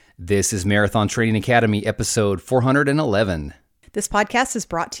This is Marathon Training Academy, episode 411. This podcast is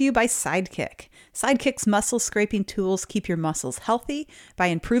brought to you by Sidekick. Sidekick's muscle scraping tools keep your muscles healthy by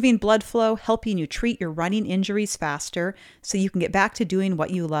improving blood flow, helping you treat your running injuries faster so you can get back to doing what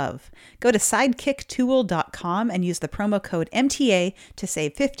you love. Go to sidekicktool.com and use the promo code MTA to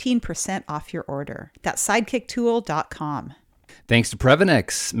save 15% off your order. That's sidekicktool.com. Thanks to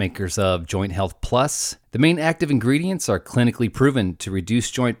Previnex, makers of Joint Health Plus. The main active ingredients are clinically proven to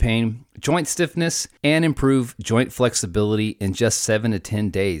reduce joint pain, joint stiffness, and improve joint flexibility in just 7 to 10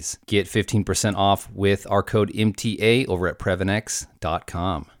 days. Get 15% off with our code MTA over at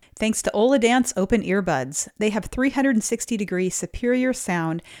Previnex.com. Thanks to Oladance Open Earbuds. They have 360-degree superior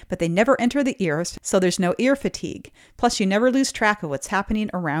sound, but they never enter the ears, so there's no ear fatigue. Plus, you never lose track of what's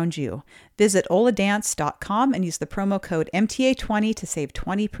happening around you. Visit oladance.com and use the promo code MTA20 to save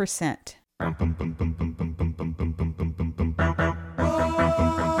 20%.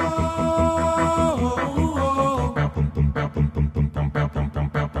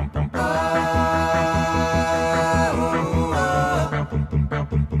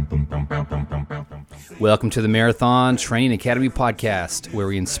 Welcome to the Marathon Training Academy podcast, where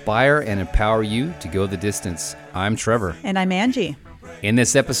we inspire and empower you to go the distance. I'm Trevor. And I'm Angie. In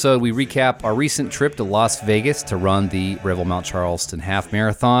this episode, we recap our recent trip to Las Vegas to run the Revel Mount Charleston Half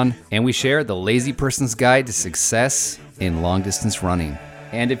Marathon, and we share the lazy person's guide to success in long-distance running.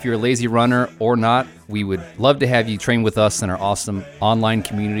 And if you're a lazy runner or not, we would love to have you train with us in our awesome online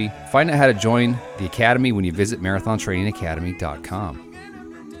community. Find out how to join the Academy when you visit marathontrainingacademy.com.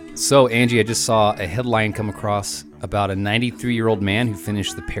 So, Angie, I just saw a headline come across about a 93-year-old man who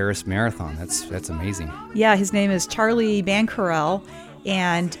finished the Paris Marathon. That's amazing. Yeah, his name is Charlie Bancarel,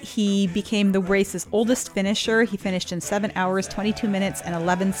 and he became the race's oldest finisher. He finished in 7 hours, 22 minutes, and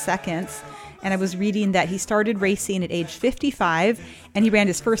 11 seconds. And I was reading that he started racing at age 55, and he ran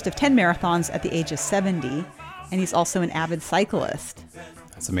his first of 10 marathons at the age of 70. And he's also an avid cyclist.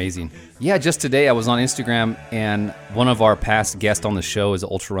 That's amazing. Yeah, just today I was on Instagram, and one of our past guests on the show is an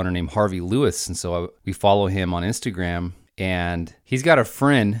ultra runner named Harvey Lewis. And so we follow him on Instagram, and he's got a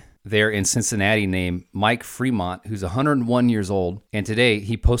friend there in Cincinnati named Mike Fremont, who's 101 years old. And today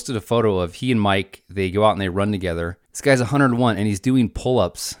he posted a photo of he and Mike. They go out and they run together. This guy's 101, and he's doing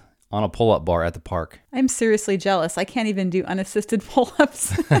pull-ups on a pull-up bar at the park. I'm seriously jealous. I can't even do unassisted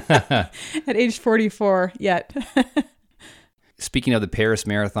pull-ups at age 44 yet. Speaking of the Paris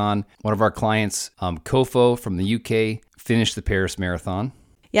Marathon, one of our clients, Kofo from the UK, finished the Paris Marathon.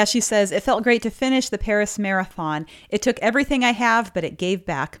 Yeah, she says, it felt great to finish the Paris Marathon. It took everything I have, but it gave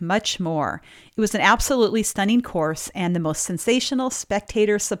back much more. It was an absolutely stunning course and the most sensational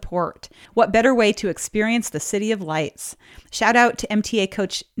spectator support. What better way to experience the City of Lights? Shout out to MTA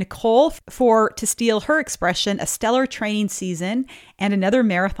coach Nicole to steal her expression, a stellar training season and another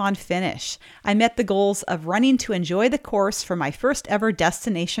marathon finish. I met the goals of running to enjoy the course for my first ever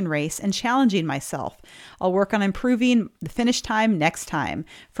destination race and challenging myself. I'll work on improving the finish time next time.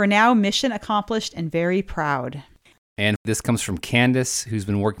 For now, mission accomplished and very proud. And this comes from Candace, who's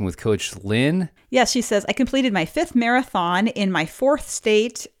been working with Coach Lynn. Yes, she says, I completed my 5th marathon in my 4th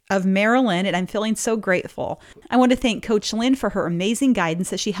state of Maryland, and I'm feeling so grateful. I want to thank Coach Lynn for her amazing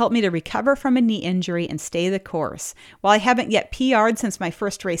guidance as she helped me to recover from a knee injury and stay the course. While I haven't yet PR'd since my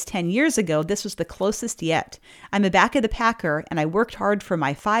first race 10 years ago, this was the closest yet. I'm a back of the packer, and I worked hard for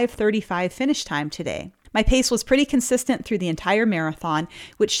my 5:35 finish time today. My pace was pretty consistent through the entire marathon,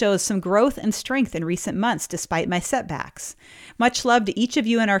 which shows some growth and strength in recent months despite my setbacks. Much love to each of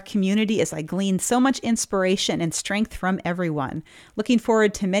you in our community as I glean so much inspiration and strength from everyone. Looking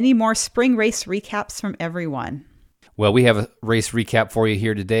forward to many more spring race recaps from everyone. Well, we have a race recap for you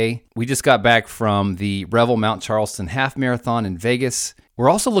here today. We just got back from the Revel Mount Charleston Half Marathon in Vegas. We're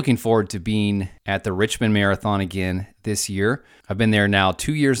also looking forward to being at the Richmond Marathon again this year. I've been there now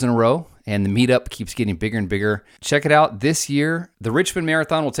 2 years in a row, and the meetup keeps getting bigger and bigger. Check it out this year. The Richmond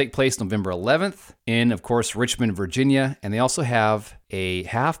Marathon will take place November 11th in, of course, Richmond, Virginia. And they also have a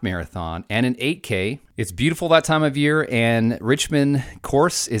half marathon and an 8K. It's beautiful that time of year, and Richmond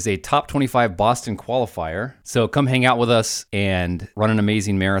course is a top 25 Boston qualifier. So come hang out with us and run an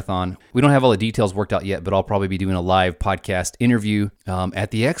amazing marathon. We don't have all the details worked out yet, but I'll probably be doing a live podcast interview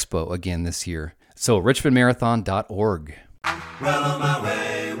at the expo again this year. So richmondmarathon.org. Well on my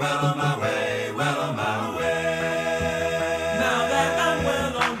way, well on my way, well on my way. Now that I'm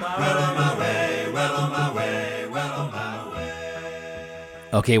well on my way, well on my way, well on my way, well on my way.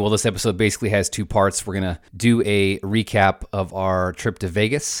 Okay, well, this episode basically has two parts. We're going to do a recap of our trip to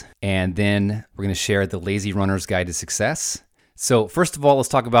Vegas, and then we're going to share the Lazy Runner's Guide to Success. So first of all, let's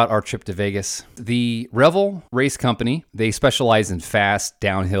talk about our trip to Vegas. The Revel Race Company, they specialize in fast,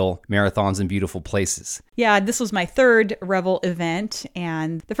 downhill marathons in beautiful places. Yeah, this was my third Revel event,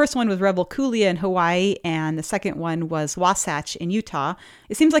 and the first one was Revel Kulia in Hawaii, and the second one was Wasatch in Utah.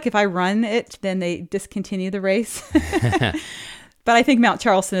 It seems like if I run it, then they discontinue the race. But I think Mount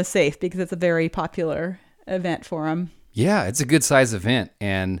Charleston is safe because it's a very popular event for them. Yeah, it's a good size event,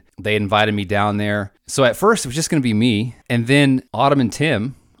 and they invited me down there. So at first, it was just going to be me, and then Autumn and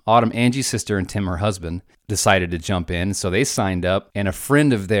Tim, Autumn, Angie's sister, and Tim, her husband, decided to jump in. So they signed up, and a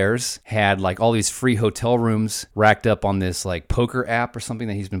friend of theirs had like all these free hotel rooms racked up on this like poker app or something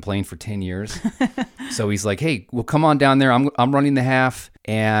that he's been playing for 10 years. So he's like, hey, well, come on down there. I'm running the half,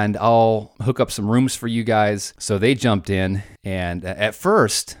 and I'll hook up some rooms for you guys. So they jumped in, and at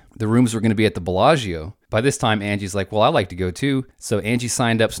first, the rooms were going to be at the Bellagio. By this time, Angie's like, well, I like to go too. So Angie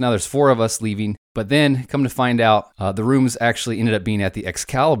signed up. So now there's 4 of us leaving. But then, come to find out, the rooms actually ended up being at the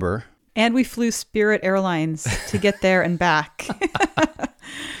Excalibur. And we flew Spirit Airlines to get there and back.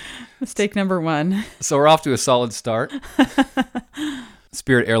 Mistake number 1. So we're off to a solid start.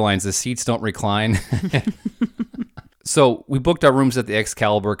 Spirit Airlines, the seats don't recline. So we booked our rooms at the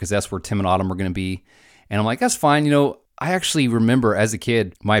Excalibur because that's where Tim and Autumn were going to be. And I'm like, that's fine. I actually remember as a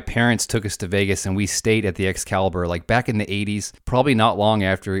kid, my parents took us to Vegas and we stayed at the Excalibur like back in the 80s, probably not long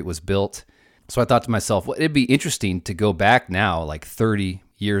after it was built. So I thought to myself, well, it'd be interesting to go back now, like 30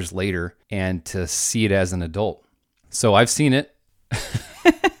 years later, and to see it as an adult. So I've seen it.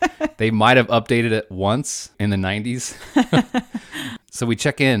 They might have updated it once in the 90s. So we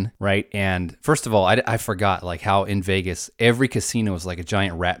check in, right? And first of all, I forgot like how in Vegas, every casino is like a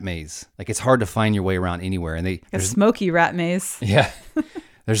giant rat maze. Like it's hard to find your way around anywhere. And a smoky rat maze. Yeah.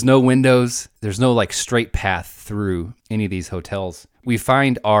 There's no windows. There's no like straight path through any of these hotels. We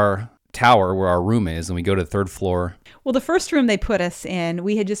find our tower where our room is, and we go to the 3rd floor. Well, the first room they put us in,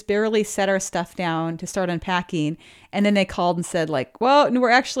 we had just barely set our stuff down to start unpacking. And then they called and said like, well, no, we're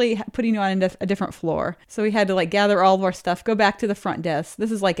actually putting you on a different floor. So we had to like gather all of our stuff, go back to the front desk.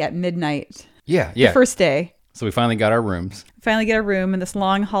 This is like at midnight. Yeah. The first day. So we finally got our rooms. Finally get a room in this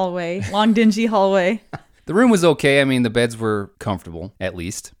long hallway, long dingy hallway. The room was okay. I mean, the beds were comfortable at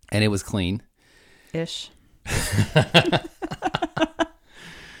least, and it was clean. Ish.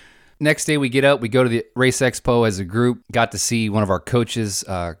 Next day we get up, we go to the Race Expo as a group, got to see one of our coaches,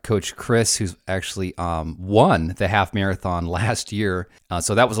 Coach Chris, who's actually won the half marathon last year.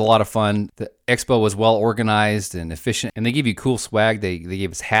 So that was a lot of fun. The expo was well organized and efficient, and they give you cool swag. They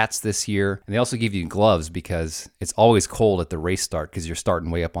gave us hats this year, and they also give you gloves because it's always cold at the race start because you're starting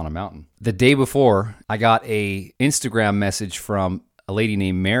way up on a mountain. The day before, I got a Instagram message from a lady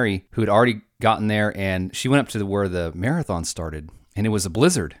named Mary who had already gotten there, and she went up to where the marathon started. And it was a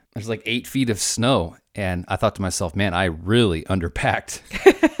blizzard. There's like 8 feet of snow. And I thought to myself, man, I really underpacked.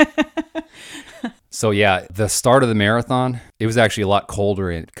 So yeah, the start of the marathon, it was actually a lot colder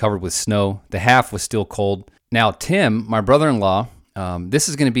and covered with snow. The half was still cold. Now, Tim, my brother-in-law, this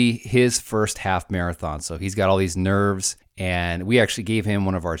is going to be his first half marathon. So he's got all these nerves. And we actually gave him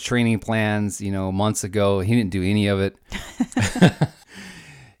one of our training plans, months ago. He didn't do any of it.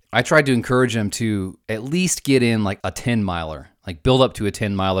 I tried to encourage him to at least get in like a 10-miler, like build up to a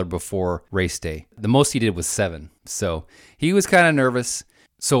 10-miler before race day. The most he did was 7. So he was kind of nervous.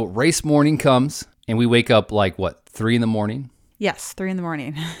 So race morning comes and we wake up like 3 in the morning? Yes, 3 in the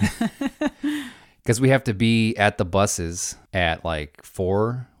morning. Because we have to be at the buses at like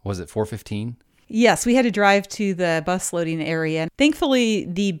 4:15? Yes, we had to drive to the bus loading area. Thankfully,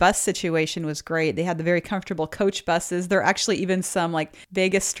 the bus situation was great. They had the very comfortable coach buses. There are actually even some like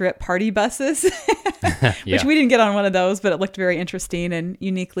Vegas Strip party buses, which we didn't get on one of those, but it looked very interesting and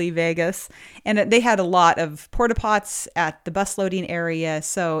uniquely Vegas. And they had a lot of porta pots at the bus loading area.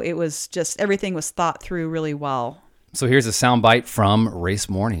 So it was just, everything was thought through really well. So here's a soundbite from race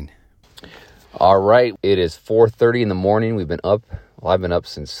morning. All right, it is 4:30 in the morning. We've been up. Well, I've been up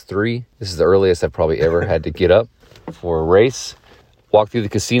since 3. This is the earliest I've probably ever had to get up for a race. Walk through the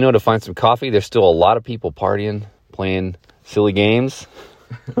casino to find some coffee. There's still a lot of people partying, playing silly games.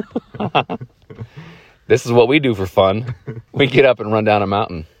 This is what we do for fun. We get up and run down a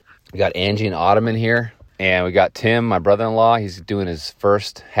mountain. We got Angie and Autumn in here. And we got Tim, my brother-in-law. He's doing his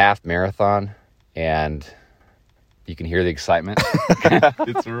first half marathon. And you can hear the excitement.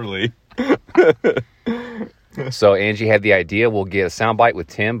 It's early. So Angie had the idea, we'll get a soundbite with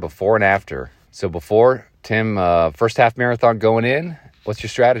Tim before and after. So before, Tim, first half marathon going in, what's your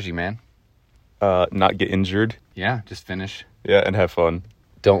strategy, man? Not get injured. Yeah, just finish. Yeah, and have fun.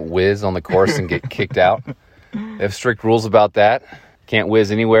 Don't whiz on the course and get kicked out. They have strict rules about that. Can't whiz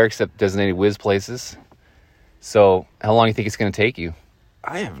anywhere except designated whiz places. So how long do you think it's going to take you?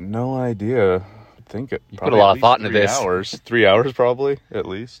 I have no idea. I think it You put a lot of thought into this. 3 hours. 3 hours probably, at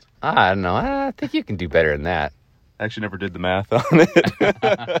least. I don't know. I think you can do better than that. I actually never did the math on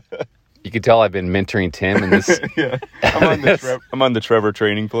it. You can tell I've been mentoring Tim in this. Yeah. I'm on the Trevor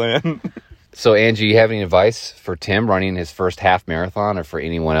training plan. So, Angie, you have any advice for Tim running his first half marathon, or for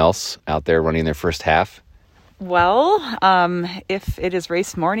anyone else out there running their first half? Well, if it is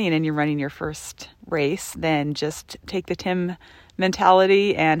race morning and you're running your first race, then just take the Tim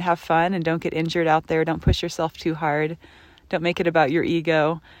mentality and have fun and don't get injured out there. Don't push yourself too hard. Don't make it about your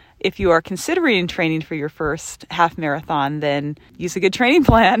ego. If you are considering training for your first half marathon, then use a good training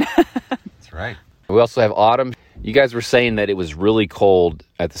plan. That's right. We also have Autumn. You guys were saying that it was really cold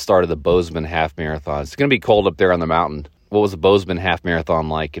at the start of the Bozeman half marathon. It's going to be cold up there on the mountain. What was the Bozeman half marathon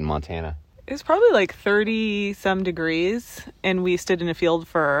like in Montana? It was probably like 30 some degrees, and we stood in a field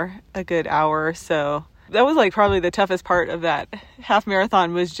for a good hour. So that was like probably the toughest part of that half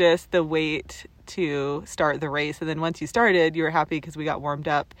marathon, was just the wait to start the race. And then once you started, you were happy because we got warmed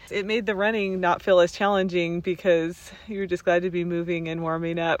up. It made the running not feel as challenging because you were just glad to be moving and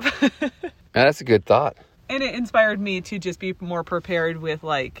warming up. That's a good thought. And it inspired me to just be more prepared with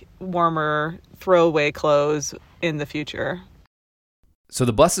like warmer throwaway clothes in the future. So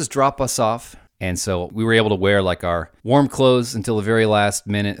the buses drop us off, and so we were able to wear like our warm clothes until the very last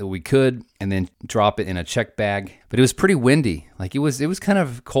minute that we could, and then drop it in a check bag. But it was pretty windy. Like it was kind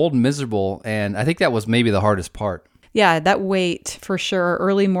of cold and miserable, and I think that was maybe the hardest part. Yeah, that wait for sure.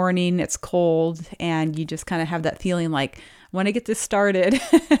 Early morning, it's cold, and you just kind of have that feeling like, I want to get this started.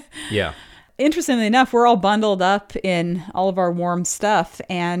 Yeah. Interestingly enough, we're all bundled up in all of our warm stuff,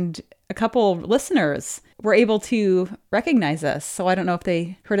 and a couple listeners were able to recognize us. So I don't know if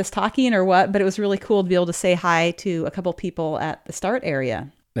they heard us talking or what, but it was really cool to be able to say hi to a couple people at the start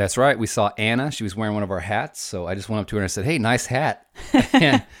area. That's right. We saw Anna. She was wearing one of our hats. So I just went up to her and I said, "Hey, nice hat."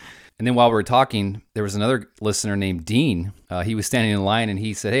 And then while we were talking, there was another listener named Dean. He was standing in line and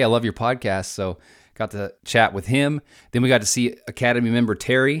he said, "Hey, I love your podcast." So got to chat with him. Then we got to see Academy member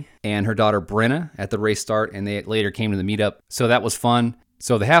Terry and her daughter Brenna at the race start, and they later came to the meetup. So that was fun.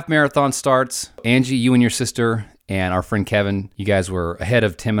 So the half marathon starts. Angie, you and your sister and our friend Kevin, you guys were ahead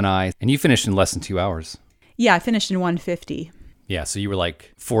of Tim and I, and you finished in less than 2 hours. Yeah, I finished in 1:50. Yeah, so you were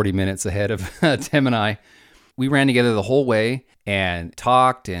like 40 minutes ahead of Tim and I. We ran together the whole way and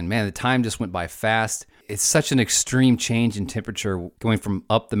talked, and man, the time just went by fast. It's such an extreme change in temperature going from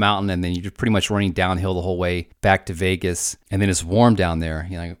up the mountain, and then you're pretty much running downhill the whole way back to Vegas. And then it's warm down there.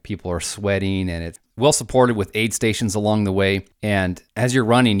 You know, people are sweating, and it's well supported with aid stations along the way. And as you're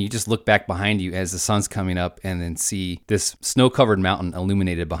running, you just look back behind you as the sun's coming up and then see this snow-covered mountain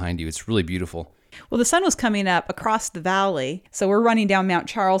illuminated behind you. It's really beautiful. Well, the sun was coming up across the valley. So we're running down Mount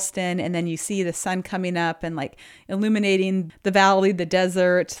Charleston, and then you see the sun coming up and like illuminating the valley, the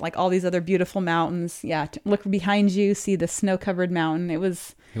desert, like all these other beautiful mountains. Yeah, look behind you, see the snow-covered mountain. It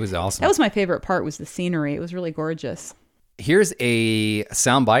was awesome. That was my favorite part, was the scenery. It was really gorgeous. Here's a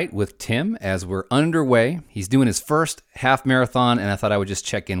soundbite with Tim as we're underway. He's doing his first half marathon, and I thought I would just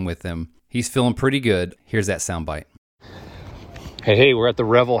check in with him. He's feeling pretty good. Here's that soundbite. Hey, we're at the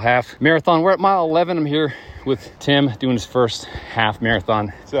Revel half marathon. We're at mile 11. I'm here with Tim doing his first half marathon.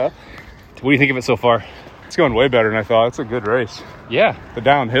 What's up? What do you think of it so far? It's going way better than I thought. It's a good race. Yeah. The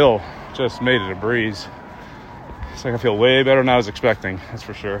downhill just made it a breeze. It's like I feel way better than I was expecting. That's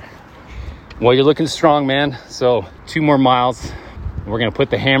for sure. Well, you're looking strong, man. So 2 more miles. We're going to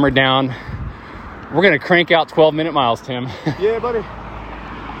put the hammer down. We're going to crank out 12-minute miles, Tim. Yeah, buddy.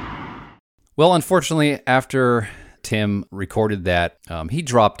 Well, unfortunately, after Tim recorded that, he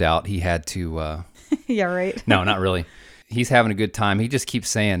dropped out. He had to... Yeah, right. No, not really. He's having a good time. He just keeps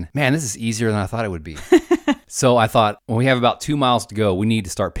saying, "Man, this is easier than I thought it would be." So I thought, when we have about 2 miles to go, we need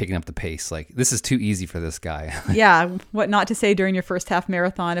to start picking up the pace. Like, this is too easy for this guy. Yeah, what not to say during your first half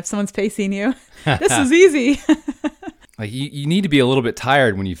marathon if someone's pacing you. This is easy. Like, you need to be a little bit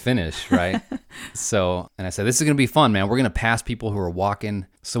tired when you finish, right? And I said, this is going to be fun, man. We're going to pass people who are walking.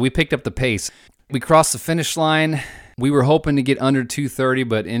 So we picked up the pace. We crossed the finish line. We were hoping to get under 2:30,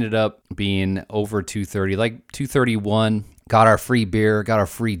 but ended up being over 2:30, like 2:31. Got our free beer, got our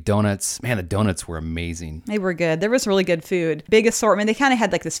free donuts. Man, the donuts were amazing. They were good. There was really good food. Big assortment. They kind of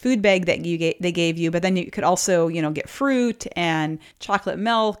had like this food bag that they gave you, but then you could also, get fruit and chocolate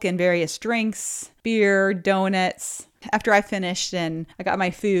milk and various drinks, beer, donuts. After I finished and I got my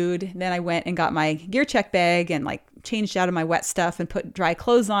food, then I went and got my gear check bag and like changed out of my wet stuff and put dry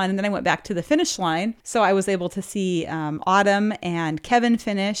clothes on. And then I went back to the finish line. So I was able to see Autumn and Kevin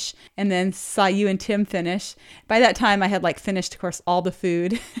finish, and then saw you and Tim finish. By that time, I had like finished, of course, all the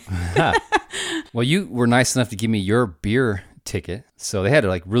food. Well, you were nice enough to give me your beer ticket. So they had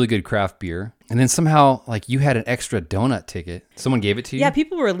like really good craft beer. And then somehow like you had an extra donut ticket. Someone gave it to you? Yeah,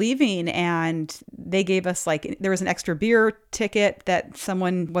 people were leaving and they gave us like, there was an extra beer ticket that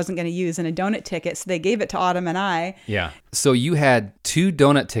someone wasn't going to use and a donut ticket. So they gave it to Autumn and I. Yeah. So you had 2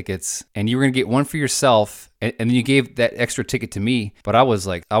 donut tickets and you were going to get one for yourself. And then you gave that extra ticket to me. But I was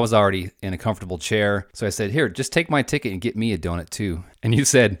already in a comfortable chair. So I said, here, just take my ticket and get me a donut too. And you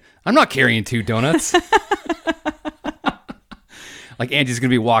said, I'm not carrying 2 donuts. Like Angie's going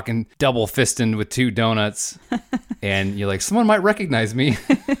to be walking double fisting with 2 donuts. And you're like, someone might recognize me.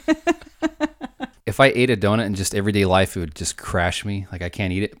 If I ate a donut in just everyday life, it would just crash me. Like I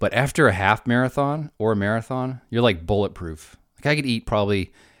can't eat it. But after a half marathon or a marathon, you're like bulletproof. Like I could eat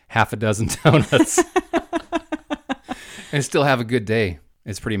probably half a dozen donuts and still have a good day.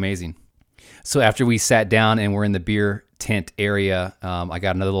 It's pretty amazing. So after we sat down and we're in the beer tent area, I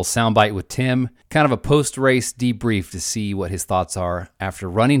got another little soundbite with Tim, kind of a post-race debrief to see what his thoughts are after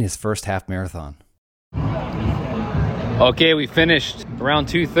running his first half marathon. Okay, we finished around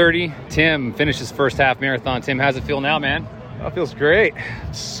 2:30. Tim finished his first half marathon. Tim, how's it feel now, man? Oh, it feels great.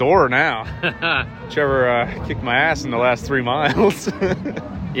 It's sore now. Trevor kicked my ass in the last 3 miles.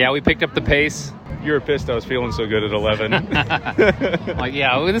 Yeah, we picked up the pace. You were pissed I was feeling so good at 11. Like,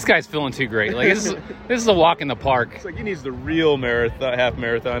 yeah, well, this guy's feeling too great. Like, this is a walk in the park. It's like he needs the real half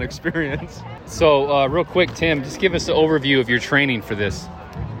marathon experience. So, real quick, Tim, just give us an overview of your training for this.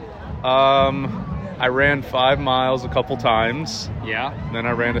 I ran 5 miles a couple times. Yeah. Then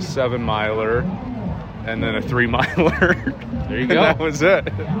I ran a 7-miler and then a 3-miler. There you And go. that was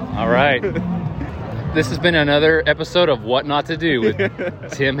it. All right. This has been another episode of What Not to Do with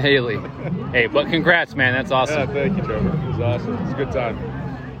Tim Haley. Hey, but congrats, man. That's awesome. Yeah, thank you, Trevor. It was awesome. It was a good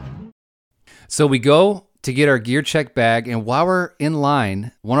time. So we go to get our gear check bag, and while we're in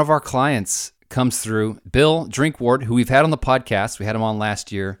line, one of our clients comes through, Bill Drinkwart, who we've had on the podcast. We had him on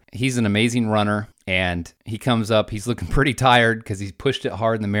last year. He's an amazing runner, and he comes up. He's looking pretty tired because he's pushed it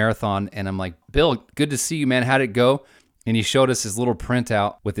hard in the marathon, and I'm like, Bill, good to see you, man. How'd it go? And he showed us his little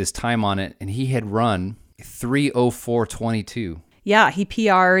printout with his time on it, and he had run 3:04:22. Yeah, he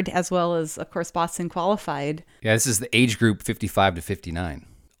PR'd as well as, of course, Boston qualified. Yeah, this is the age group 55 to 59.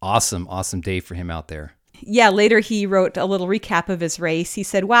 Awesome, awesome day for him out there. Yeah, later he wrote a little recap of his race. He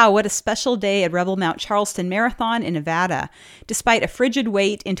said, wow, what a special day at Rebel Mount Charleston Marathon in Nevada. Despite a frigid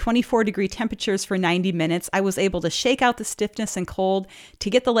wait and 24-degree temperatures for 90 minutes, I was able to shake out the stiffness and cold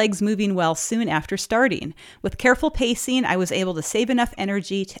to get the legs moving well soon after starting. With careful pacing, I was able to save enough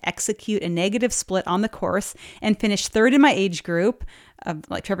energy to execute a negative split on the course and finish third in my age group,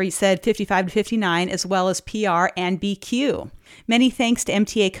 like Trevor said, 55 to 59, as well as PR and BQ. Many thanks to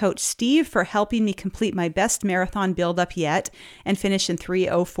MTA coach Steve for helping me complete my best marathon build-up yet and finish in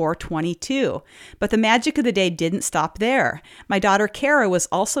 3:04:22. But the magic of the day didn't stop there. My daughter Kara was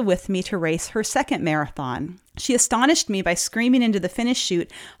also with me to race her second marathon. She astonished me by screaming into the finish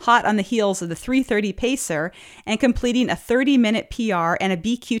chute hot on the heels of the 3:30 pacer and completing a 30-minute PR and a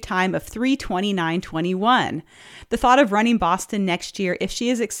BQ time of 3:29:21. The thought of running Boston next year, if she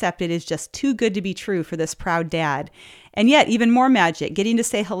is accepted, is just too good to be true for this proud dad. And yet, even more magic, getting to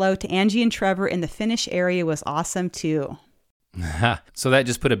say hello to Angie and Trevor in the finish area was awesome too. So that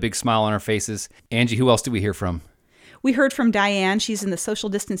just put a big smile on our faces. Angie, who else did we hear from? We heard from Diane. She's in the social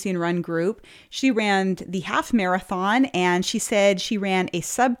distancing run group. She ran the half marathon, and she said she ran a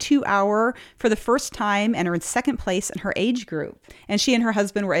sub 2 hour for the first time and are in second place in her age group. And she and her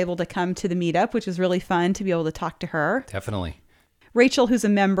husband were able to come to the meetup, which was really fun to be able to talk to her. Definitely. Rachel, who's a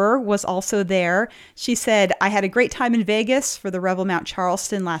member, was also there. She said, I had a great time in Vegas for the Rebel Mount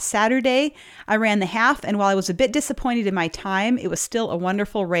Charleston last Saturday. I ran the half, and while I was a bit disappointed in my time, it was still a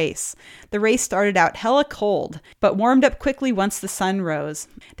wonderful race. The race started out hella cold, but warmed up quickly once the sun rose.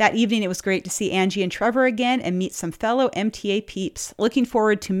 That evening, it was great to see Angie and Trevor again and meet some fellow MTA peeps. Looking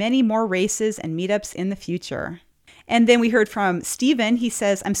forward to many more races and meetups in the future. And then we heard from Steven. He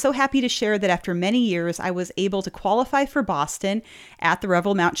says, I'm so happy to share that after many years, I was able to qualify for Boston at the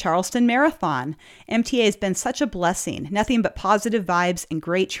Rebel Mount Charleston Marathon. MTA has been such a blessing. Nothing but positive vibes and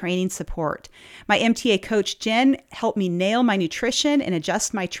great training support. My MTA coach, Jen, helped me nail my nutrition and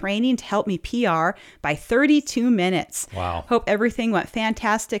adjust my training to help me PR by 32 minutes. Wow. Hope everything went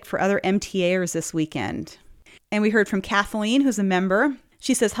fantastic for other MTAers this weekend. And we heard from Kathleen, who's a member.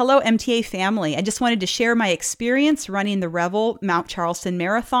 She says, hello, MTA family. I just wanted to share my experience running the Revel Mount Charleston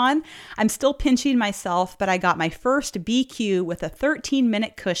Marathon. I'm still pinching myself, but I got my first BQ with a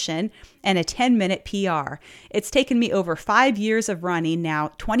 13-minute cushion and a 10-minute PR. It's taken me over 5 years of running,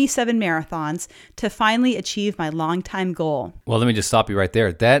 now 27 marathons, to finally achieve my longtime goal. Well, let me just stop you right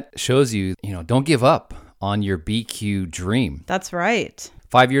there. That shows you, don't give up on your BQ dream. That's right.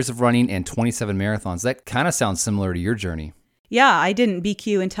 5 years of running and 27 marathons. That kind of sounds similar to your journey. Yeah, I didn't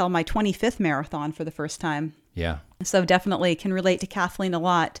BQ until my 25th marathon for the first time. Yeah. So definitely can relate to Kathleen a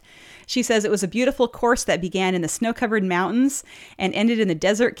lot. She says it was a beautiful course that began in the snow-covered mountains and ended in the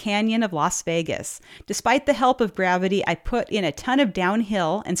desert canyon of Las Vegas. Despite the help of gravity, I put in a ton of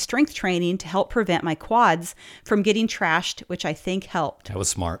downhill and strength training to help prevent my quads from getting trashed, which I think helped. That was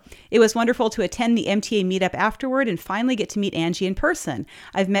smart. It was wonderful to attend the MTA meetup afterward and finally get to meet Angie in person.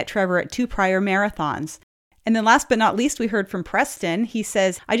 I've met Trevor at 2 prior marathons. And then last but not least, we heard from Preston. He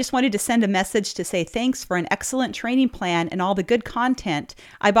says, I just wanted to send a message to say thanks for an excellent training plan and all the good content.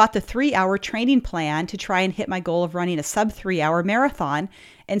 I bought the 3-hour training plan to try and hit my goal of running a sub 3-hour marathon,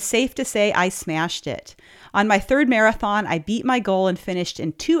 and safe to say I smashed it. On my 3rd marathon, I beat my goal and finished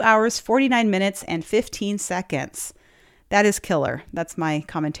in 2 hours, 49 minutes, and 15 seconds. That is killer. That's my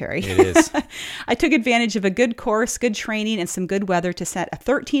commentary. It is. I took advantage of a good course, good training, and some good weather to set a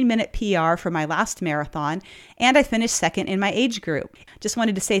 13-minute PR for my last marathon, and I finished second in my age group. Just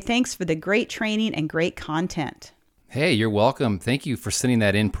wanted to say thanks for the great training and great content. Hey, you're welcome. Thank you for sending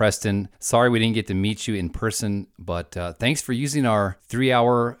that in, Preston. Sorry we didn't get to meet you in person, but thanks for using our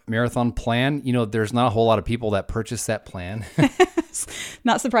 3-hour marathon plan. There's not a whole lot of people that purchase that plan.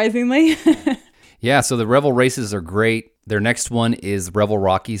 Not surprisingly. Yeah, so the Revel races are great. Their next one is Revel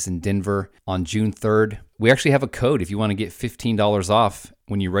Rockies in Denver on June 3rd. We actually have a code if you want to get $15 off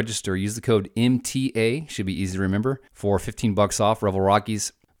when you register. Use the code MTA, should be easy to remember, for $15 off Revel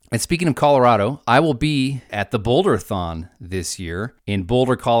Rockies. And speaking of Colorado, I will be at the Boulder-thon this year in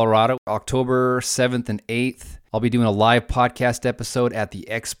Boulder, Colorado, October 7th and 8th. I'll be doing a live podcast episode at the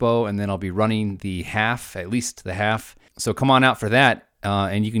expo, and then I'll be running the half, at least the half. So come on out for that.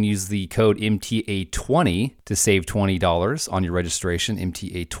 And you can use the code MTA20 to save $20 on your registration,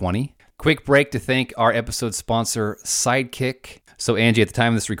 MTA20. Quick break to thank our episode sponsor, Sidekick. So Angie, at the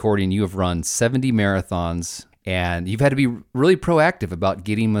time of this recording, you have run 70 marathons, and you've had to be really proactive about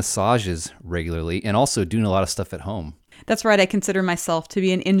getting massages regularly and also doing a lot of stuff at home. That's right. I consider myself to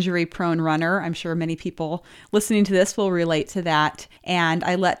be an injury-prone runner. I'm sure many people listening to this will relate to that. And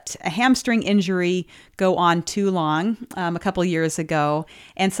I let a hamstring injury go on too long a couple years ago.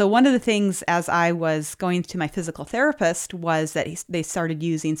 And so one of the things as I was going to my physical therapist was that they started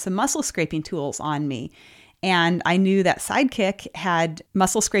using some muscle scraping tools on me. And I knew that Sidekick had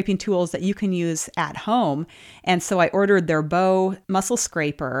muscle scraping tools that you can use at home. And so I ordered their Bow muscle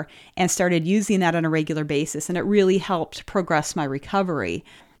scraper and started using that on a regular basis. And it really helped progress my recovery.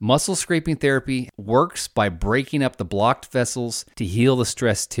 Muscle scraping therapy works by breaking up the blocked vessels to heal the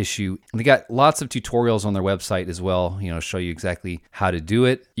stressed tissue. And they got lots of tutorials on their website as well, show you exactly how to do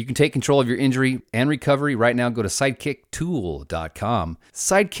it. You can take control of your injury and recovery right now. Go to sidekicktool.com.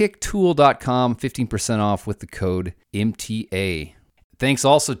 Sidekicktool.com, 15% off with the code MTA. Thanks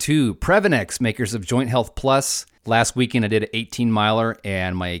also to Previnex, makers of Joint Health Plus. Last weekend I did an 18-miler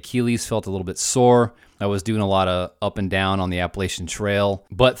and my Achilles felt a little bit sore. I was doing a lot of up and down on the Appalachian Trail,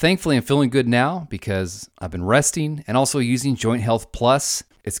 but thankfully I'm feeling good now because I've been resting and also using Joint Health Plus.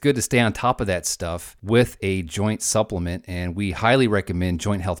 It's good to stay on top of that stuff with a joint supplement, and we highly recommend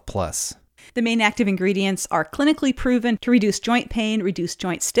Joint Health Plus. The main active ingredients are clinically proven to reduce joint pain, reduce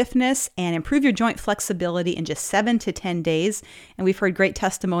joint stiffness, and improve your joint flexibility in just 7 to 10 days. And we've heard great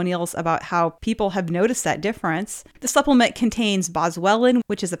testimonials about how people have noticed that difference. The supplement contains boswellia,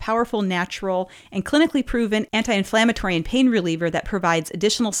 which is a powerful, natural, and clinically proven anti-inflammatory and pain reliever that provides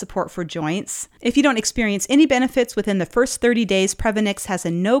additional support for joints. If you don't experience any benefits within the first 30 days, Previnex has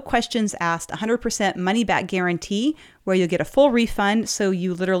a no questions asked 100% money-back guarantee, where you'll get a full refund, so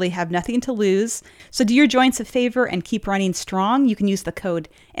you literally have nothing to lose. So do your joints a favor and keep running strong. You can use the code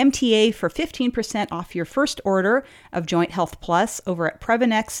MTA for 15% off your first order of Joint Health Plus over at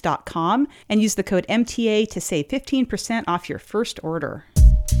Previnex.com, and use the code MTA to save 15% off your first order.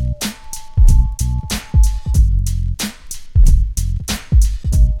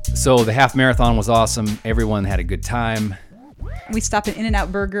 So the half marathon was awesome. Everyone had a good time. We stopped at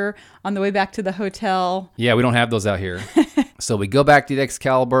In-N-Out Burger on the way back to the hotel. Yeah, we don't have those out here. So we go back to the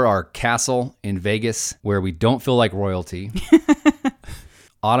Excalibur, our castle in Vegas, where we don't feel like royalty.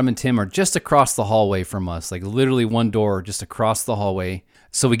 Autumn and Tim are just across the hallway from us, like literally one door just across the hallway.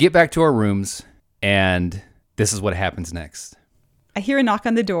 So we get back to our rooms, and this is what happens next. I hear a knock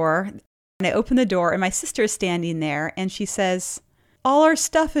on the door, and I open the door, and my sister is standing there, and she says, "All our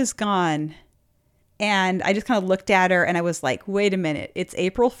stuff is gone." And I just kind of looked at her, and I was like, wait a minute. It's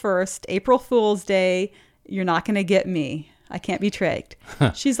April 1st, April Fool's Day. You're not going to get me. I can't be tricked.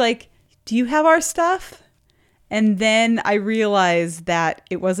 She's like, "Do you have our stuff?" And then I realized that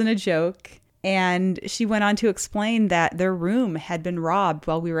it wasn't a joke. And she went on to explain that their room had been robbed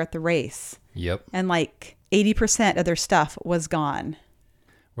while we were at the race. Yep. And like 80% of their stuff was gone.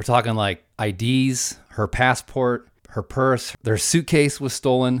 We're talking like IDs, her passport, her purse, their suitcase was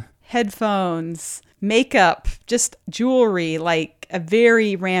stolen. Headphones, makeup, just jewelry, like a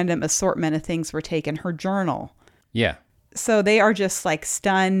very random assortment of things were taken. Her journal. Yeah. So they are just like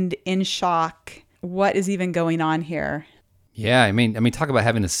stunned, in shock. What is even going on here? Yeah, I mean, talk about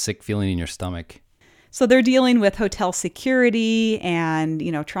having a sick feeling in your stomach. So they're dealing with hotel security and,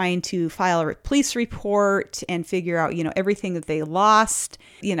 trying to file a police report and figure out, everything that they lost.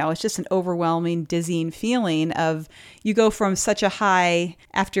 It's just an overwhelming, dizzying feeling of you go from such a high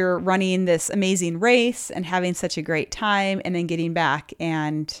after running this amazing race and having such a great time and then getting back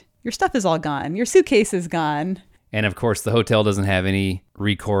and your stuff is all gone. Your suitcase is gone. And of course, the hotel doesn't have any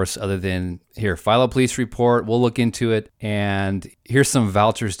recourse other than, here, file a police report. We'll look into it. And here's some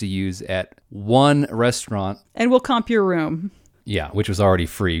vouchers to use at one restaurant. And we'll comp your room. Yeah, which was already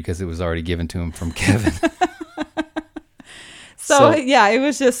free because it was already given to him from Kevin. So yeah, it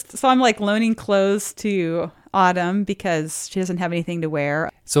was just, so I'm like loaning clothes to Autumn because she doesn't have anything to wear.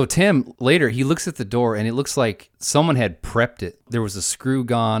 So Tim, later, he looks at the door and it looks like someone had prepped it. There was a screw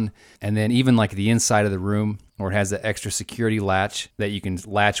gone, and then even like the inside of the room, where it has the extra security latch that you can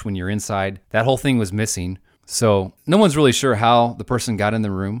latch when you're inside, that whole thing was missing. So no one's really sure how the person got in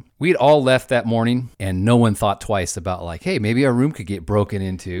the room. We'd all left that morning and no one thought twice about like, hey, maybe our room could get broken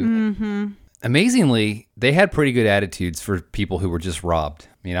into. Mm-hmm. Amazingly, they had pretty good attitudes for people who were just robbed.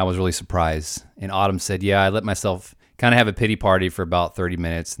 I mean, I was really surprised. And Autumn said, yeah, I let myself kind of have a pity party for about 30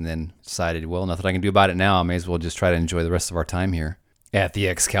 minutes and then decided, well, nothing I can do about it now. I may as well just try to enjoy the rest of our time here at the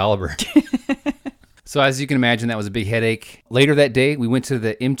Excalibur. So as you can imagine, that was a big headache. Later that day, we went to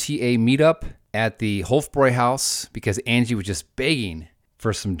the MTA meetup at the Hofbräu House because Angie was just begging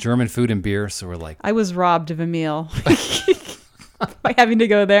for some German food and beer. So we're like, I was robbed of a meal by having to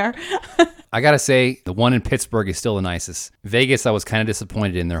go there. I got to say, the one in Pittsburgh is still the nicest. Vegas, I was kind of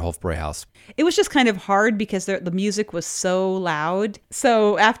disappointed in their Hofbräu House. It was just kind of hard because the music was so loud.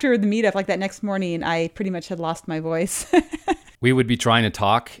 So after the meetup, like that next morning, I pretty much had lost my voice. We would be trying to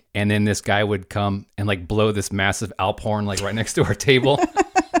talk, and then this guy would come and like blow this massive Alp horn like right next to our table.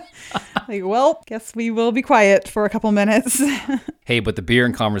 Like, well, guess we will be quiet for a couple minutes. Hey, but the beer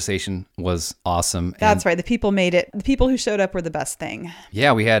and conversation was awesome. That's right. The people made it. The people who showed up were the best thing.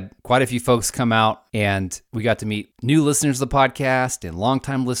 Yeah, we had quite a few folks come out, and we got to meet new listeners of the podcast and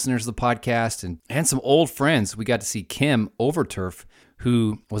longtime listeners of the podcast and some old friends. We got to see Kim Overturf,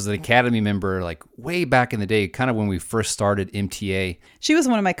 who was an Academy member like way back in the day, kind of when we first started MTA. She was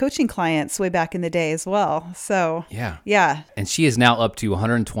one of my coaching clients way back in the day as well. So yeah. And she is now up to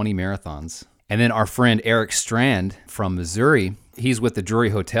 120 marathons. And then our friend Eric Strand from Missouri, he's with the Drury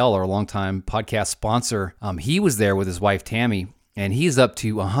Hotel, our longtime podcast sponsor. He was there with his wife, Tammy, and he's up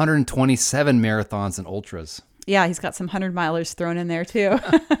to 127 marathons and ultras. Yeah, he's got some 100-milers thrown in there too.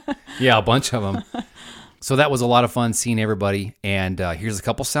 Yeah, a bunch of them. So that was a lot of fun seeing everybody. And here's a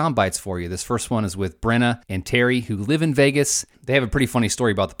couple sound bites for you. This first one is with Brenna and Terry, who live in Vegas. They have a pretty funny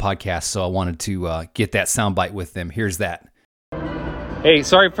story about the podcast, so I wanted to get that sound bite with them. Here's that. Hey,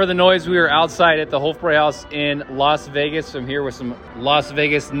 sorry for the noise. We were outside at the Hofbräu House in Las Vegas. I'm here with some Las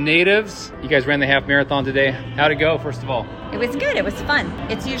Vegas natives. You guys ran the half marathon today. How'd it go, first of all? It was good. It was fun.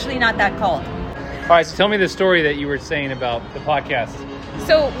 It's usually not that cold. All right, so tell me the story that you were saying about the podcast.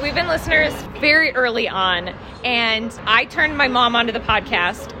 So we've been listeners very early on, and I turned my mom onto the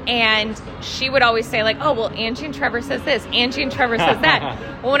podcast, and she would always say like, oh, well, Angie and Trevor says this, Angie and Trevor says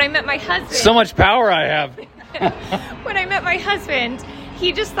that. Well, when I met my husband... So much power I have. When I met my husband,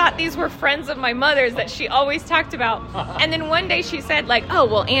 he just thought these were friends of my mother's that she always talked about. And then one day she said like, oh,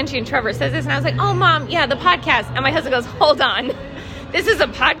 well, Angie and Trevor says this. And I was like, oh, Mom, yeah, the podcast. And my husband goes, hold on. This is a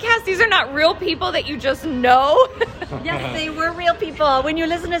podcast? These are not real people that you just know? Yes, they were real people. When you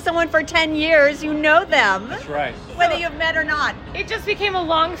listen to someone for 10 years, you know them. That's right. Whether you've met or not. It just became a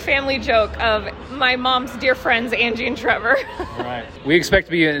long family joke of my mom's dear friends, Angie and Trevor. All right. We expect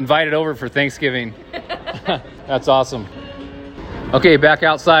to be invited over for Thanksgiving. That's awesome. Okay, back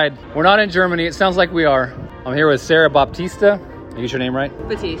outside. We're not in Germany. It sounds like we are. I'm here with Sarah Baptista. Did I get your name right?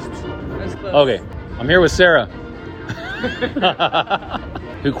 Batiste. That was close. Okay. I'm here with Sarah.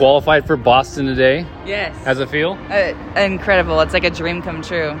 who qualified for Boston today. Yes. How's it feel? Incredible. It's like a dream come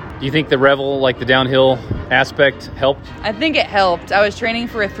true. Do you think the Revel, like the downhill aspect, helped? I think it helped. I was training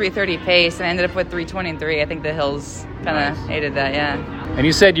for a 3:30 pace and I ended up with 3:23. I think the hills kind of hated that, yeah. And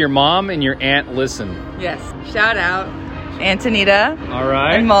you said your mom and your aunt listen. Yes. Shout out Antonita. All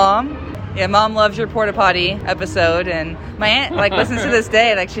right. And Mom. Yeah, Mom loves your porta potty episode, and my aunt listens to this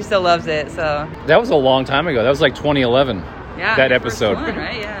day. She still loves it. So that was a long time ago. That was like 2011. Yeah, that your episode. First one,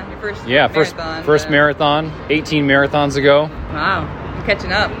 right? Yeah, your first. Yeah, marathon, first marathon. 18 marathons ago. Wow, I'm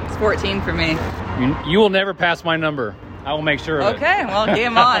catching up. It's 14 for me. You will never pass my number. I will make sure of it. Okay, well,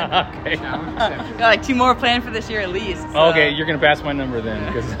 game on. Okay. Got 2 more planned for this year at least. So. Okay, you're gonna pass my number then,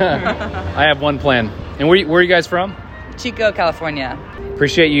 because I have one plan. And where are you guys from? Chico, California.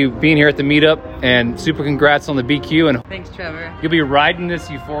 Appreciate you being here at the meetup, and super congrats on the BQ. And thanks, Trevor. You'll be riding this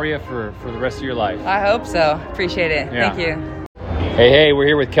Euphoria for the rest of your life. I hope so. Appreciate it. Yeah. Thank you. Hey, we're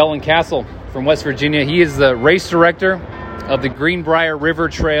here with Kellen Castle from West Virginia. He is the race director of the Greenbrier River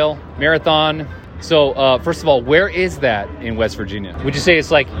Trail Marathon. So, first of all, where is that in West Virginia? Would you say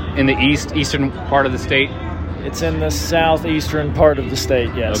it's like in the eastern part of the state? It's in the southeastern part of the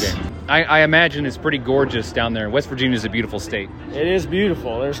state, yes. Okay. I imagine it's pretty gorgeous down there. West Virginia is a beautiful state. It is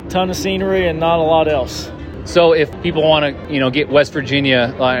beautiful. There's a ton of scenery and not a lot else. So if people want to, get West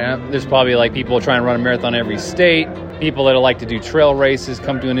Virginia, there's probably like people trying to run a marathon every state, people that like to do trail races,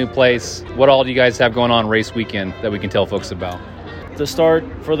 come to a new place. What all do you guys have going on race weekend that we can tell folks about? The start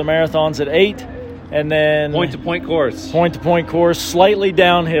for the marathon's at 8, and then point-to-point course. Point-to-point course, slightly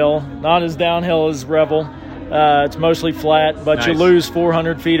downhill, not as downhill as Revel. It's mostly flat, but you lose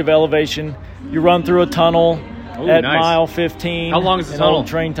 400 feet of elevation. You run through a tunnel at mile 15. How long is the an tunnel? Old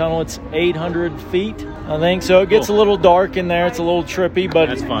train tunnel. It's 800 feet, I think. So it gets a little dark in there. It's a little trippy, but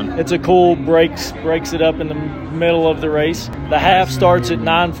that's fun. It's a cool breaks it up in the middle of the race. The half starts at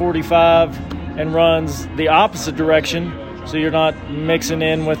 9:45 and runs the opposite direction, so you're not mixing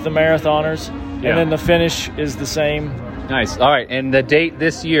in with the marathoners. Yeah. And then the finish is the same. Nice. All right. And the date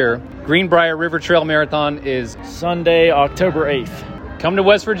this year, Greenbrier River Trail Marathon, is Sunday, October 8th. Come to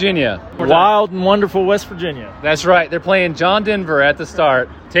West Virginia. Wild and wonderful West Virginia. That's right. They're playing John Denver at the start.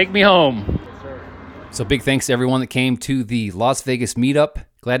 Take me home. So big thanks to everyone that came to the Las Vegas meetup.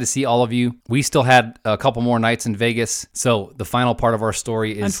 Glad to see all of you. We still had a couple more nights in Vegas. So the final part of our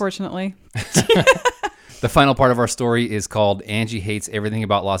story is... Unfortunately. The final part of our story is called Angie Hates Everything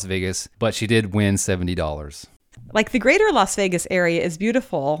About Las Vegas, but she did win $70. Like the greater Las Vegas area is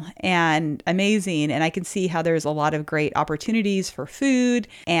beautiful and amazing, and I can see how there's a lot of great opportunities for food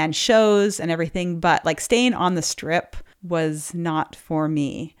and shows and everything, but like staying on the Strip was not for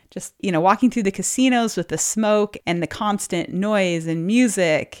me. Just, walking through the casinos with the smoke and the constant noise and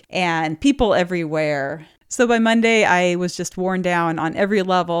music and people everywhere. So by Monday, I was just worn down on every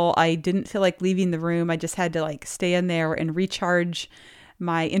level. I didn't feel like leaving the room. I just had to stay in there and recharge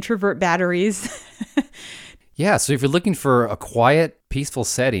my introvert batteries. Yeah, so if you're looking for a quiet, peaceful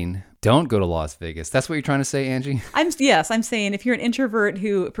setting, don't go to Las Vegas. That's what you're trying to say, Angie? I'm saying if you're an introvert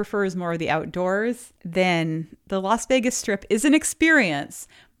who prefers more of the outdoors, then the Las Vegas Strip is an experience,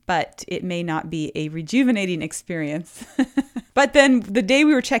 but it may not be a rejuvenating experience. But then the day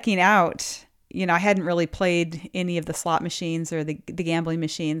we were checking out, I hadn't really played any of the slot machines or the gambling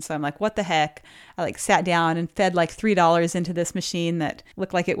machines. So I'm like, what the heck? I sat down and fed $3 into this machine that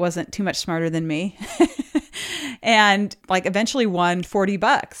looked like it wasn't too much smarter than me. And eventually won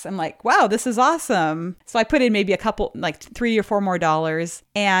 $40. I'm like, wow, this is awesome. So I put in maybe a couple, $3 or $4 more dollars,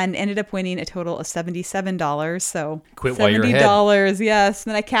 and ended up winning a total of $77. So quit while you're ahead. $70, yes.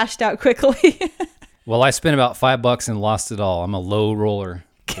 And then I cashed out quickly. Well, I spent about $5 and lost it all. I'm a low roller.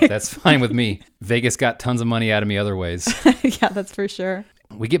 But that's fine with me. Vegas got tons of money out of me other ways. Yeah, that's for sure.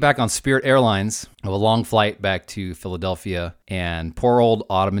 We get back on Spirit Airlines, a long flight back to Philadelphia, and poor old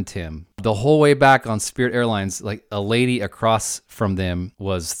Autumn and Tim. The whole way back on Spirit Airlines, a lady across from them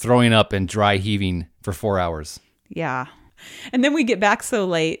was throwing up and dry heaving for 4 hours. Yeah. And then we get back so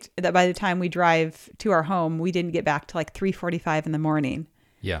late that by the time we drive to our home, we didn't get back to 3:45 in the morning.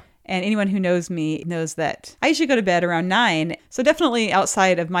 Yeah. And anyone who knows me knows that I usually go to bed around 9. So definitely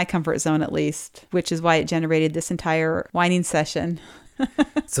outside of my comfort zone, at least, which is why it generated this entire whining session.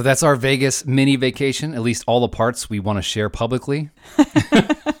 So that's our Vegas mini vacation, at least all the parts we want to share publicly.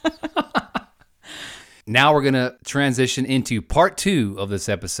 Now we're going to transition into part 2 of this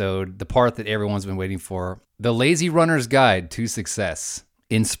episode, the part that everyone's been waiting for, the Lazy Runner's Guide to Success,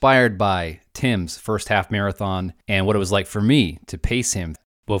 inspired by Tim's first half marathon and what it was like for me to pace him.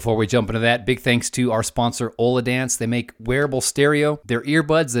 Before we jump into that, big thanks to our sponsor, Oladance. They make wearable stereo. They're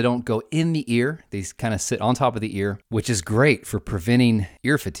earbuds that don't go in the ear. They kind of sit on top of the ear, which is great for preventing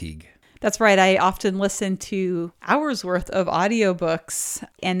ear fatigue. That's right. I often listen to hours worth of audiobooks,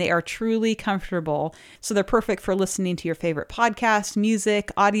 and they are truly comfortable. So they're perfect for listening to your favorite podcast,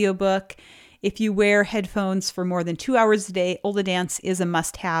 music, audiobook. If you wear headphones for more than 2 hours a day, Oladance is a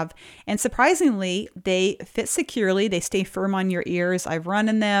must-have. And surprisingly, they fit securely. They stay firm on your ears. I've run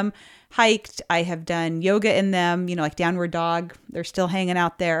in them, hiked. I have done yoga in them, like downward dog. They're still hanging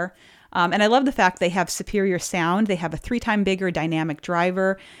out there. And I love the fact they have superior sound. They have a 3-time bigger dynamic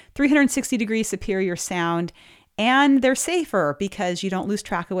driver, 360-degree superior sound, and they're safer because you don't lose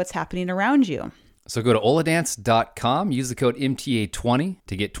track of what's happening around you. So go to oladance.com, use the code MTA20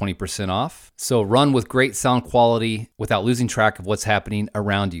 to get 20% off. So run with great sound quality without losing track of what's happening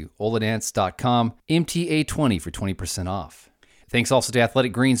around you. Oladance.com, MTA20 for 20% off. Thanks also to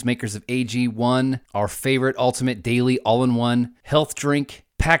Athletic Greens, makers of AG1, our favorite ultimate daily all-in-one health drink,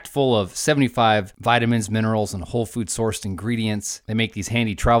 packed full of 75 vitamins, minerals, and whole food sourced ingredients. They make these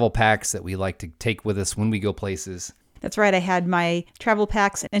handy travel packs that we like to take with us when we go places. That's right. I had my travel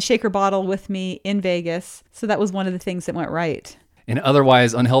packs and shaker bottle with me in Vegas. So that was one of the things that went right. An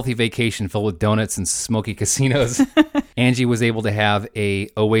otherwise unhealthy vacation filled with donuts and smoky casinos, Angie was able to have a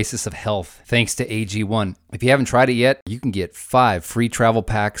oasis of health thanks to AG1. If you haven't tried it yet, you can get 5 free travel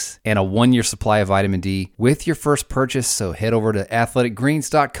packs and a 1-year supply of vitamin D with your first purchase. So head over to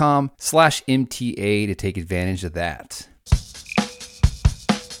athleticgreens.com/MTA to take advantage of that.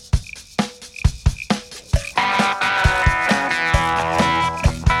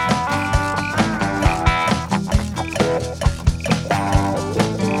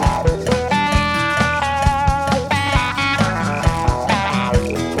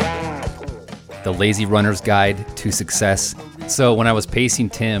 The Lazy Runner's Guide to Success. So when I was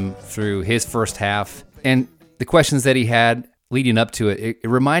pacing Tim through his first half and the questions that he had leading up to it, it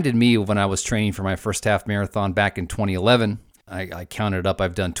reminded me of when I was training for my first half marathon back in 2011. I counted up.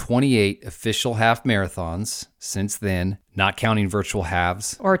 I've done 28 official half marathons since then, not counting virtual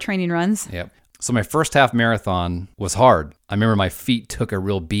halves. Or training runs. Yep. So my first half marathon was hard. I remember my feet took a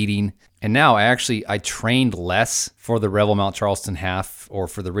real beating. And now I trained less for the Revel Mount Charleston half or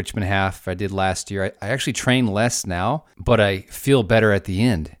for the Richmond half I did last year. I actually train less now, but I feel better at the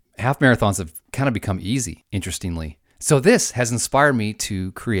end. Half marathons have kind of become easy, interestingly. So this has inspired me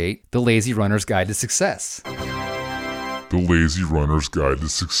to create the Lazy Runner's Guide to Success. The Lazy Runner's Guide to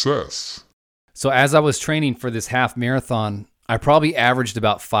Success. So as I was training for this half marathon, I probably averaged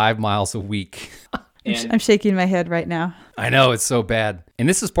about 5 miles a week. I'm shaking my head right now. I know, it's so bad. And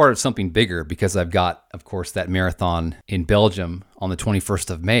this is part of something bigger because I've got, of course, that marathon in Belgium on the 21st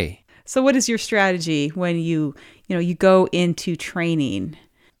of May. So what is your strategy when you go into training?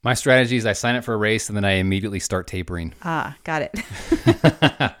 My strategy is I sign up for a race and then I immediately start tapering. Ah, got it.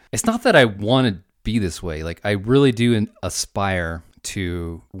 It's not that I want to be this way. Like, I really do aspire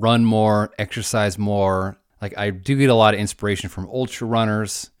to run more, exercise more. Like, I do get a lot of inspiration from ultra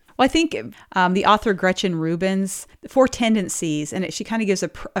runners. Well, I think the author Gretchen Rubin's 4 Tendencies, and she kind of gives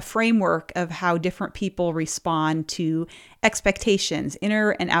a framework of how different people respond to expectations,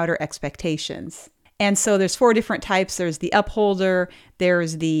 inner and outer expectations. And so there's 4 different types. There's the upholder,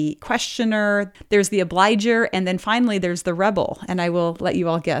 there's the questioner, there's the obliger, and then finally there's the rebel. And I will let you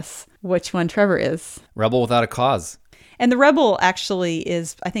all guess which one Trevor is. Rebel without a cause. And the rebel actually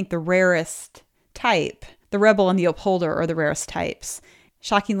is, I think, the rarest type. The rebel and the upholder are the rarest types.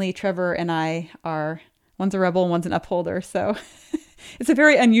 Shockingly, Trevor and I are, one's a rebel and one's an upholder. So it's a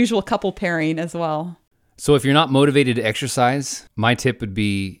very unusual couple pairing as well. So if you're not motivated to exercise, my tip would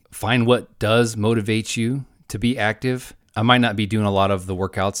be find what does motivate you to be active. I might not be doing a lot of the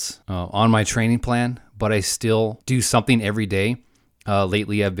workouts on my training plan, but I still do something every day.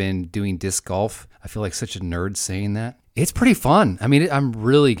 Lately, I've been doing disc golf. I feel like such a nerd saying that. It's pretty fun. I mean, I'm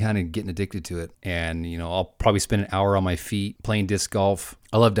really kind of getting addicted to it. And, I'll probably spend an hour on my feet playing disc golf.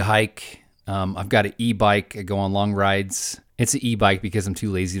 I love to hike. I've got an e-bike. I go on long rides. It's an e-bike because I'm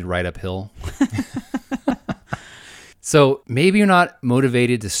too lazy to ride uphill. So maybe you're not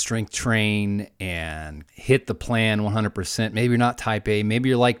motivated to strength train and hit the plan 100%. Maybe you're not type A. Maybe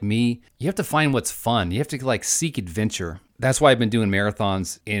you're like me. You have to find what's fun. You have to seek adventure. That's why I've been doing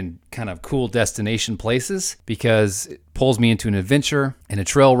marathons in kind of cool destination places, because it pulls me into an adventure, and a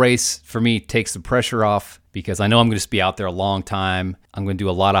trail race for me takes the pressure off because I know I'm going to just be out there a long time. I'm going to do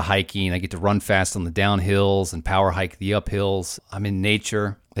a lot of hiking. I get to run fast on the downhills and power hike the uphills. I'm in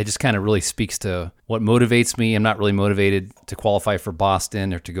nature. It just kind of really speaks to what motivates me. I'm not really motivated to qualify for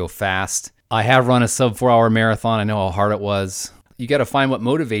Boston or to go fast. I have run a sub 4-hour marathon. I know how hard it was. You got to find what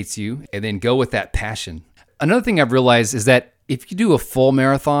motivates you and then go with that passion. Another thing I've realized is that if you do a full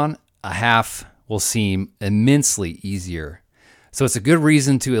marathon, a half will seem immensely easier. So it's a good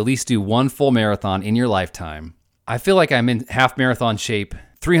reason to at least do one full marathon in your lifetime. I feel like I'm in half marathon shape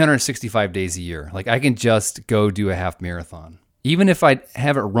 365 days a year. Like I can just go do a half marathon. Even if I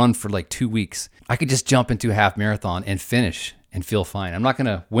haven't run for like 2 weeks, I could just jump into a half marathon and finish and feel fine. I'm not going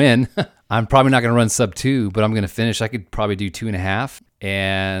to win. I'm probably not going to run sub 2, but I'm going to finish. I could probably do 2.5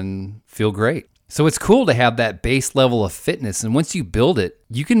 and feel great. So it's cool to have that base level of fitness. And once you build it,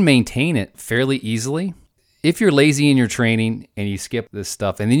 you can maintain it fairly easily. If you're lazy in your training and you skip this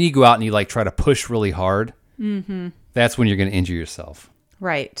stuff and then you go out and you like try to push really hard, that's when you're going to injure yourself.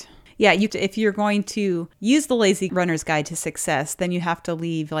 Right. Yeah, if you're going to use the Lazy Runner's Guide to Success, then you have to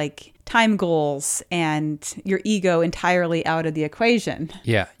leave like time goals and your ego entirely out of the equation.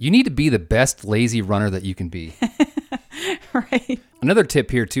 Yeah, you need to be the best lazy runner that you can be. Right. Another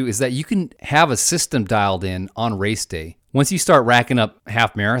tip here too is that you can have a system dialed in on race day. Once you start racking up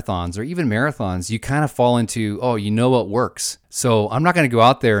half marathons or even marathons, you kind of fall into, oh, you know what works. So I'm not going to go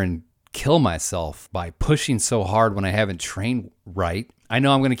out there and kill myself by pushing so hard when I haven't trained right. I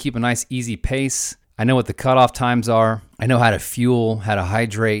know I'm going to keep a nice easy pace. I know what the cutoff times are. I know how to fuel, how to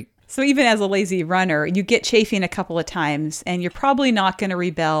hydrate. So even as a lazy runner, you get chafing a couple of times and you're probably not going to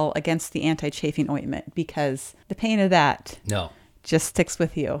rebel against the anti-chafing ointment because the pain of that just sticks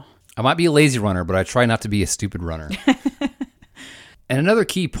with you. I might be a lazy runner, but I try not to be a stupid runner. And another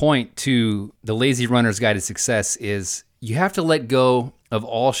key point to the Lazy Runner's Guide to Success is you have to let go of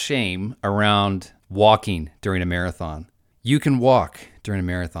all shame around walking during a marathon. You can walk during a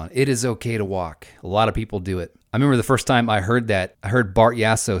marathon. It is okay to walk. A lot of people do it. I remember the first time I heard that, I heard Bart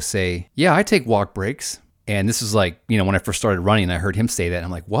Yasso say, yeah, I take walk breaks. And this was like, when I first started running, I heard him say that. And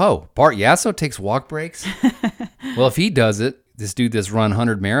I'm like, whoa, Bart Yasso takes walk breaks? Well, if he does it, this dude that's run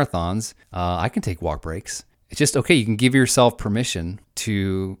 100 marathons, I can take walk breaks. It's just, okay, you can give yourself permission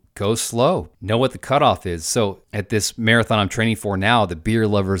to go slow. Know what the cutoff is. So at this marathon I'm training for now, the Beer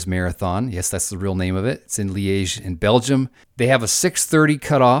Lovers Marathon, yes, that's the real name of it. It's in Liège in Belgium. They have a 6:30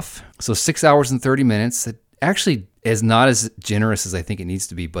 cutoff, so 6 hours and 30 minutes. It actually is not as generous as I think it needs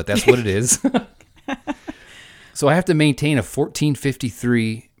to be, but that's what it is. So I have to maintain a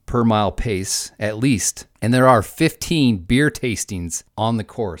 14:53 per mile pace at least. And there are 15 beer tastings on the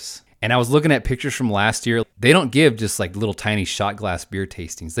course. And I was looking at pictures from last year. They don't give just like little tiny shot glass beer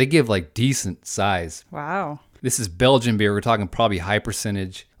tastings. They give like decent size. Wow. This is Belgian beer. We're talking probably high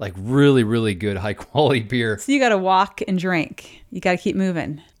percentage, like really, really good, high quality beer. So you got to walk and drink. You got to keep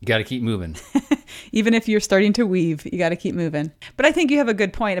moving. You got to keep moving. Even if you're starting to weave, you got to keep moving. But I think you have a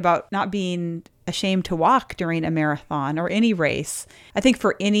good point about not being ashamed to walk during a marathon or any race. I think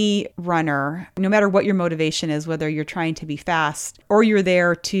for any runner, no matter what your motivation is, whether you're trying to be fast or you're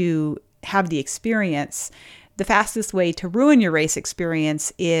there to have the experience, the fastest way to ruin your race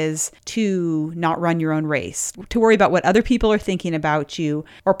experience is to not run your own race, to worry about what other people are thinking about you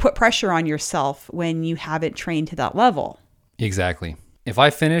or put pressure on yourself when you haven't trained to that level. Exactly. If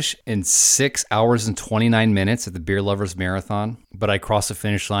I finish in 6 hours and 29 minutes at the Beer Lovers Marathon, but I cross the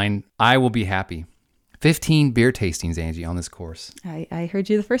finish line, I will be happy. 15 beer tastings, Angie, on this course. I heard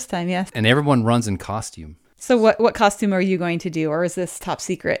you the first time, yes. And everyone runs in costume. So what costume are you going to do, or is this top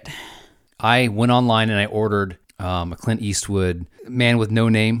secret? I went online and I ordered a Clint Eastwood Man with No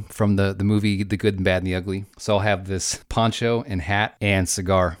Name from the movie The Good, and Bad, and the Ugly. So I'll have this poncho and hat and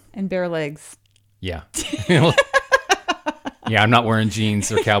cigar. And bare legs. Yeah. Yeah, I'm not wearing jeans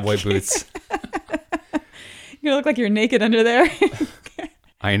or cowboy boots. You're going to look like you're naked under there.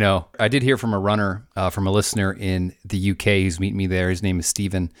 I know. I did hear from a runner, from a listener in the UK who's meeting me there. His name is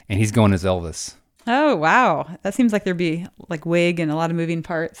Steven, and he's going as Elvis. Oh, wow. That seems like there'd be like wig and a lot of moving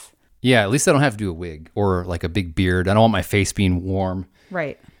parts. Yeah, at least I don't have to do a wig or like a big beard. I don't want my face being warm.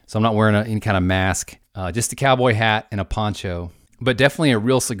 Right. So I'm not wearing any kind of mask. Just a cowboy hat and a poncho, but definitely a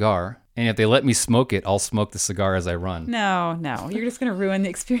real cigar. And if they let me smoke it, I'll smoke the cigar as I run. No. You're just going to ruin the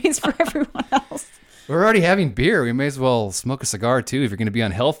experience for everyone else. We're already having beer. We may as well smoke a cigar too. If you're going to be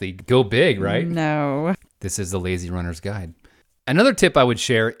unhealthy, go big, right? No. This is the Lazy Runner's Guide. Another tip I would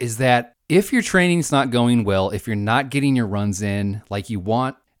share is that if your training's not going well, if you're not getting your runs in like you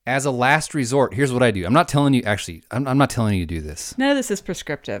want, as a last resort, here's what I do. I'm not telling you to do this. None of this is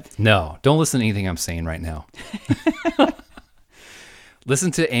prescriptive. No, don't listen to anything I'm saying right now.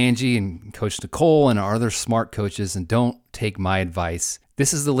 Listen to Angie and Coach Nicole and our other smart coaches, and don't take my advice.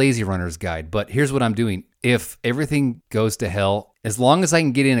 This is the Lazy Runner's Guide, but here's what I'm doing. If everything goes to hell, as long as I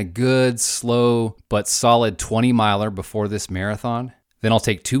can get in a good, slow, but solid 20-miler before this marathon, then I'll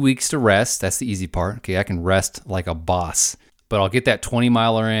take 2 weeks to rest. That's the easy part. Okay, I can rest like a boss. But I'll get that 20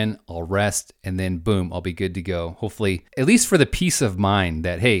 miler in, I'll rest, and then boom, I'll be good to go. Hopefully, at least for the peace of mind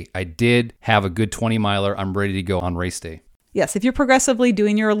that, hey, I did have a good 20 miler. I'm ready to go on race day. Yes, if you're progressively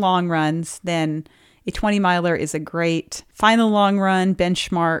doing your long runs, then a 20 miler is a great final long run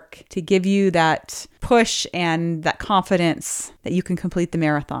benchmark to give you that push and that confidence that you can complete the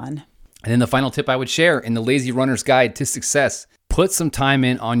marathon. And then the final tip I would share in the Lazy Runner's Guide to Success, put some time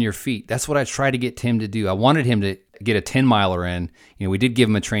in on your feet. That's what I tried to get Tim to do. I wanted him to get a 10 miler in. We did give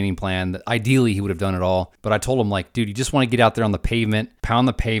him a training plan that ideally he would have done it all. But I told him, like, dude, you just want to get out there on the pavement, pound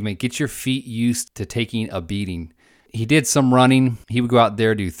the pavement, get your feet used to taking a beating. He did some running. He would go out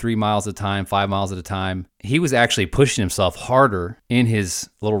there, do 3 miles at a time, 5 miles at a time. He was actually pushing himself harder in his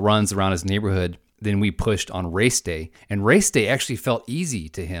little runs around his neighborhood than we pushed on race day. And race day actually felt easy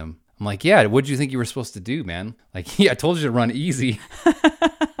to him. I'm like, yeah, what did you think you were supposed to do, man? Like, yeah, I told you to run easy.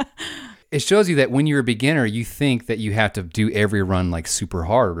 It shows you that when you're a beginner, you think that you have to do every run like super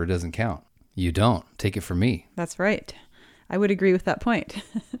hard or it doesn't count. You don't. Take it from me. That's right. I would agree with that point.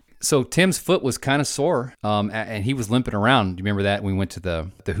 So Tim's foot was kind of sore, and he was limping around. Do you remember that? We went to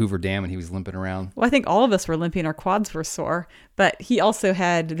the Hoover Dam, and he was limping around. Well, I think all of us were limping. Our quads were sore, but he also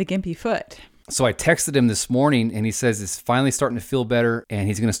had the gimpy foot. So I texted him this morning, and he says it's finally starting to feel better, and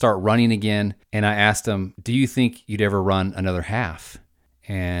he's going to start running again. And I asked him, do you think you'd ever run another half?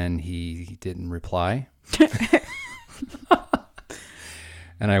 And he didn't reply.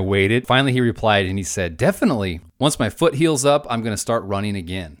 And I waited. Finally, he replied, and he said, definitely. Once my foot heals up, I'm going to start running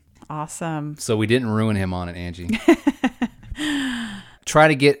again. Awesome. So we didn't ruin him on it, Angie. Try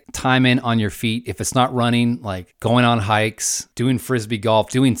to get time in on your feet. If it's not running, like going on hikes, doing Frisbee golf,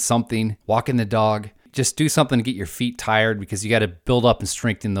 doing something, walking the dog, just do something to get your feet tired because you got to build up and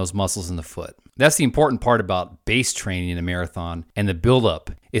strengthen those muscles in the foot. That's the important part about base training in a marathon, and the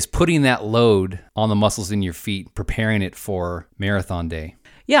buildup is putting that load on the muscles in your feet, preparing it for marathon day.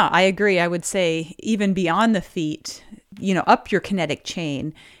 Yeah, I agree. I would say even beyond the feet, up your kinetic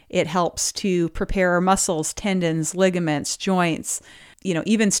chain, it helps to prepare muscles, tendons, ligaments, joints,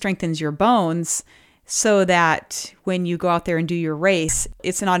 even strengthens your bones so that when you go out there and do your race,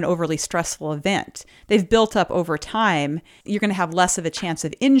 it's not an overly stressful event. They've built up over time. You're going to have less of a chance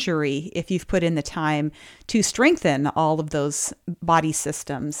of injury if you've put in the time to strengthen all of those body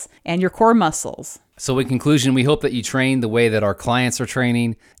systems and your core muscles. So in conclusion, we hope that you train the way that our clients are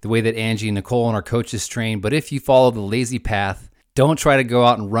training, the way that Angie and Nicole and our coaches train. But if you follow the lazy path, don't try to go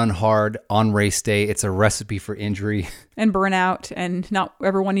out and run hard on race day. It's a recipe for injury. And burnout and not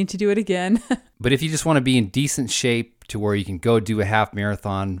ever wanting to do it again. But if you just want to be in decent shape to where you can go do a half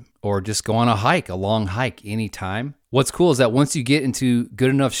marathon or just go on a long hike anytime, what's cool is that once you get into good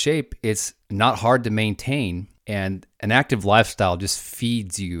enough shape, it's not hard to maintain. And an active lifestyle just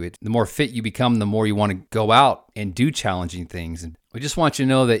feeds you. The more fit you become, the more you want to go out and do challenging things. And we just want you to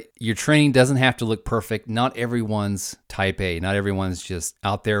know that your training doesn't have to look perfect. Not everyone's type A. Not everyone's just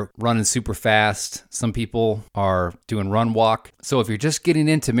out there running super fast. Some people are doing run walk. So if you're just getting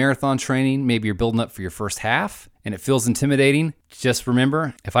into marathon training, maybe you're building up for your first half and it feels intimidating, just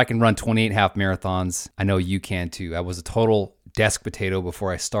remember, if I can run 28 half marathons, I know you can too. I was a total desk potato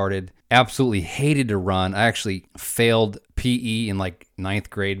before I started. Absolutely hated to run. I actually failed PE in like 9th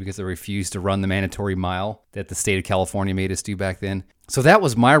grade because I refused to run the mandatory mile that the state of California made us do back then. So that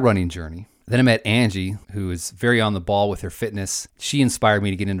was my running journey. Then I met Angie, who is very on the ball with her fitness. She inspired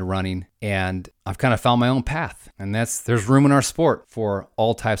me to get into running, and I've kind of found my own path. And there's room in our sport for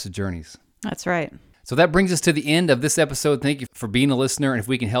all types of journeys. That's right. So that brings us to the end of this episode. Thank you for being a listener. And if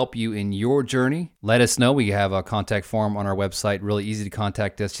we can help you in your journey, let us know. We have a contact form on our website. Really easy to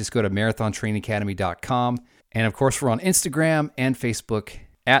contact us. Just go to marathontrainingacademy.com. And of course, we're on Instagram and Facebook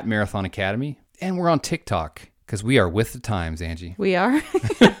at Marathon Academy. And we're on TikTok because we are with the times, Angie. We are?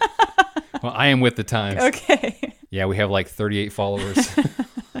 Well, I am with the times. Okay. Yeah, we have like 38 followers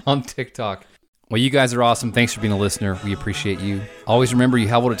on TikTok. Well, you guys are awesome. Thanks for being a listener. We appreciate you. Always remember you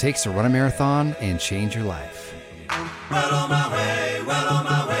have what it takes to run a marathon and change your life. Well on my way.